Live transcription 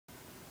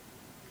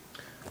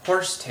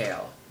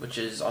Horsetail, which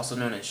is also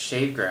known as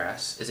shave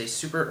grass, is a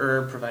super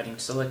herb providing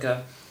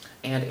silica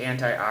and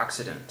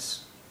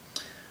antioxidants.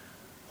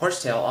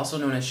 Horsetail, also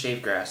known as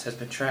shave grass, has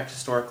been tracked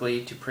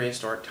historically to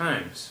prehistoric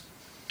times.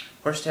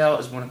 Horsetail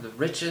is one of the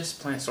richest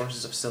plant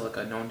sources of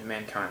silica known to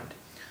mankind.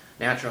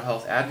 Natural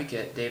health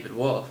advocate David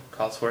Wolfe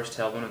calls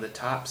horsetail one of the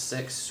top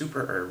 6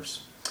 super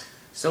herbs.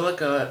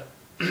 Silica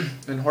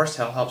in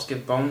horsetail helps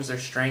give bones their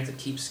strength and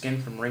keeps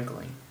skin from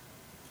wrinkling.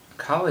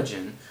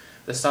 Collagen,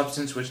 the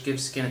substance which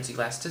gives skin its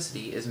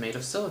elasticity, is made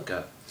of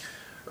silica.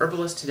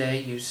 Herbalists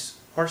today use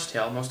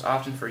horsetail most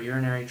often for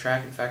urinary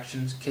tract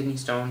infections, kidney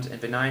stones,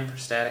 and benign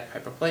prostatic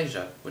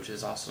hyperplasia, which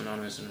is also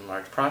known as an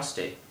enlarged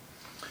prostate.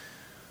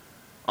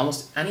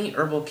 Almost any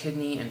herbal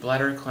kidney and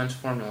bladder cleanse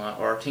formula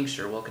or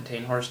tincture will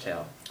contain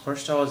horsetail.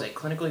 Horsetail is a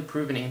clinically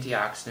proven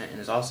antioxidant and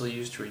is also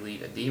used to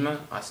relieve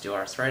edema,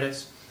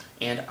 osteoarthritis,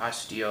 and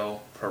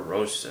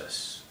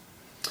osteoporosis.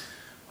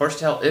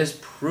 Horsetail is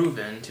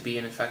proven to be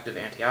an effective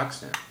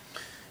antioxidant.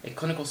 A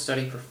clinical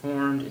study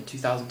performed in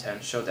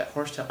 2010 showed that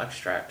horsetail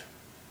extract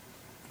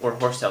or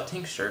horsetail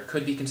tincture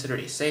could be considered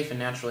a safe and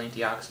natural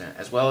antioxidant,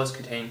 as well as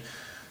contain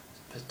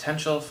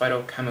potential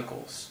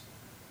phytochemicals.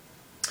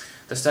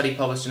 The study,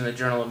 published in the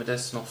Journal of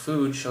Medicinal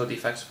Food, showed the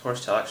effects of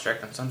horsetail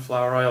extract on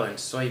sunflower oil and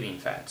soybean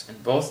fats. In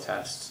both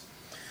tests,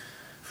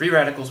 free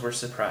radicals were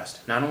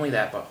suppressed. Not only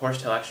that, but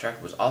horsetail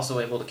extract was also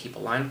able to keep a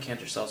line of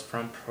cancer cells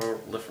from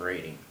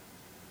proliferating.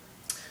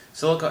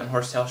 Silica in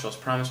horsetail shows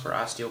promise for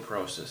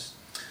osteoporosis.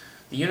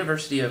 The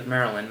University of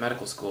Maryland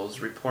Medical Schools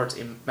reports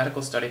a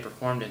medical study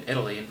performed in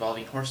Italy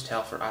involving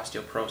horsetail for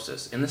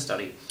osteoporosis. In the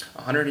study,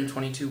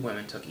 122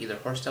 women took either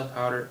horsetail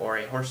powder or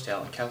a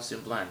horsetail and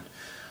calcium blend.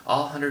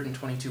 All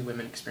 122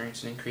 women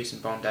experienced an increase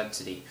in bone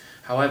density.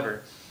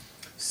 However,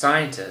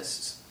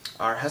 scientists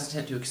are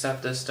hesitant to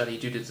accept this study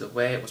due to the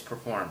way it was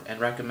performed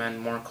and recommend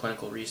more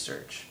clinical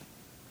research.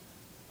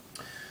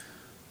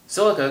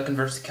 Silica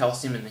converts to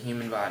calcium in the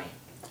human body.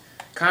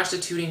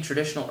 Constituting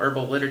traditional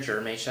herbal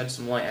literature may shed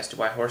some light as to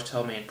why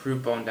horsetail may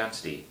improve bone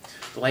density.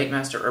 The late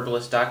master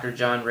herbalist Dr.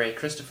 John Ray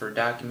Christopher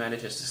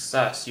documented his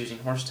success using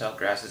horsetail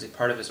grass as a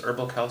part of his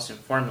herbal calcium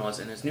formulas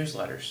in his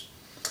newsletters.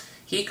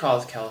 He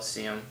calls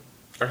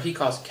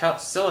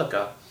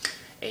silica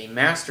a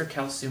master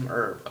calcium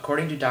herb.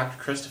 According to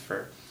Dr.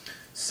 Christopher,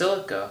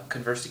 silica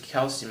converts to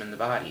calcium in the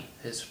body.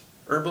 His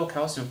herbal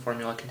calcium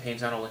formula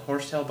contains not only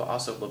horsetail but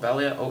also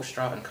lobelia, oat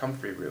straw, and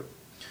comfrey root.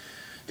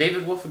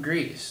 David Wolfe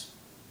agrees.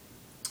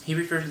 He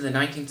referred to the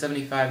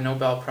 1975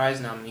 Nobel Prize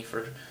nominee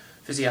for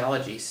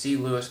physiology, C.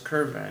 Lewis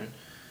Kervin,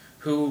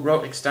 who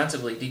wrote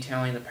extensively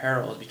detailing the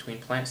parallels between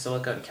plant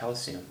silica and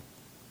calcium.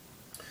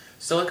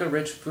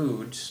 Silica-rich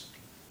foods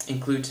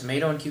include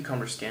tomato and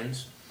cucumber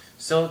skins.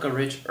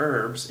 Silica-rich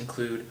herbs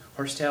include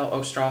horsetail,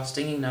 oat straw,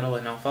 stinging nettle,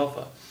 and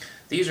alfalfa.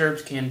 These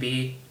herbs can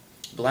be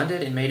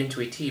blended and made into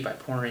a tea by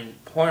pouring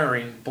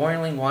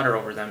boiling water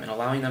over them and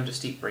allowing them to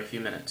steep for a few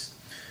minutes.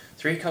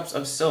 3 cups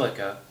of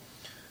silica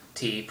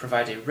tea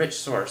provides a rich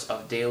source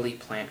of daily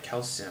plant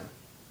calcium.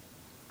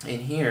 In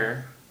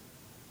here,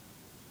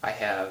 I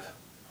have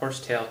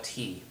horsetail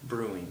tea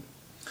brewing.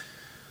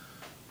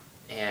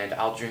 And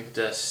I'll drink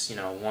this,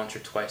 once or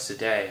twice a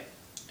day,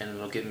 and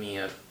it'll give me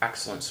an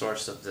excellent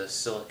source of the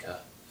silica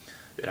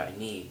that I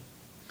need.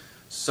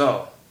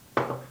 So,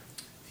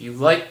 if you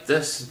like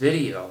this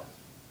video,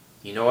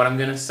 you know what I'm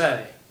going to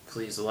say.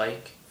 Please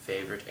like,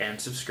 favorite,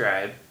 and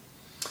subscribe.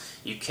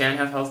 You can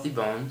have healthy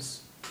bones.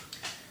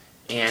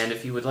 And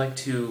if you would like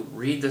to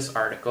read this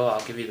article,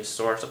 I'll give you the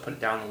source. I'll put it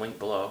down in the link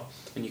below,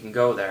 and you can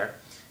go there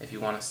if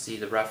you want to see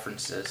the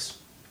references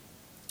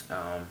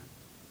and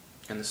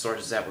the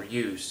sources that were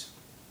used.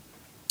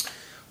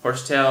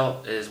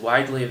 Horsetail is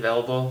widely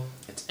available,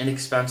 it's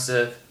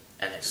inexpensive,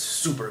 and it's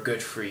super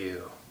good for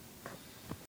you.